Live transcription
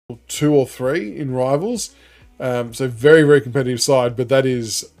2 or 3 in rivals. So very, very competitive side, but that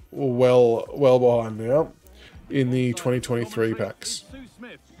is well behind now in the 2023 packs.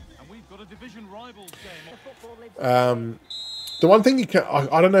 The one thing you can,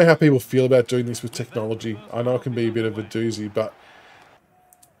 I don't know how people feel about doing this with technology. I know it can be a bit of a doozy, but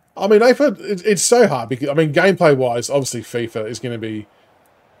I mean, it's so hard because, I mean, gameplay-wise, obviously FIFA is going to be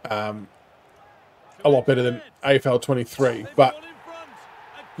a lot better than AFL 23, but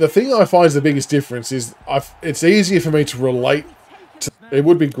the thing I find is the biggest difference is it's easier for me to relate to. It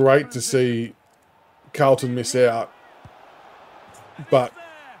would be great to see Carlton miss out, but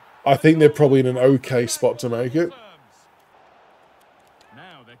I think they're probably in an okay spot to make it.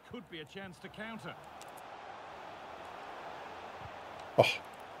 Now there could be a chance to counter. Oh.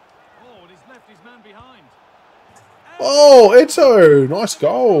 Oh, and he's left his man behind. Oh, Eto! Nice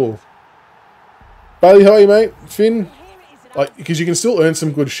goal. Bailey, how are you, mate? Finn? Like, because you can still earn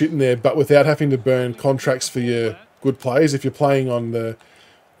some good shit in there, but without having to burn contracts for your good players, if you're playing on the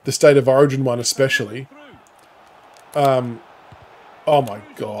State of Origin one especially. Oh my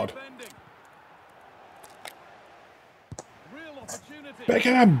god.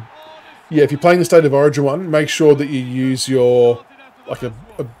 Beckham! Yeah, if you're playing the State of Origin one, make sure that you use your, like, a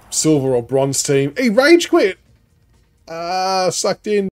silver or bronze team. He rage quit! Sucked in.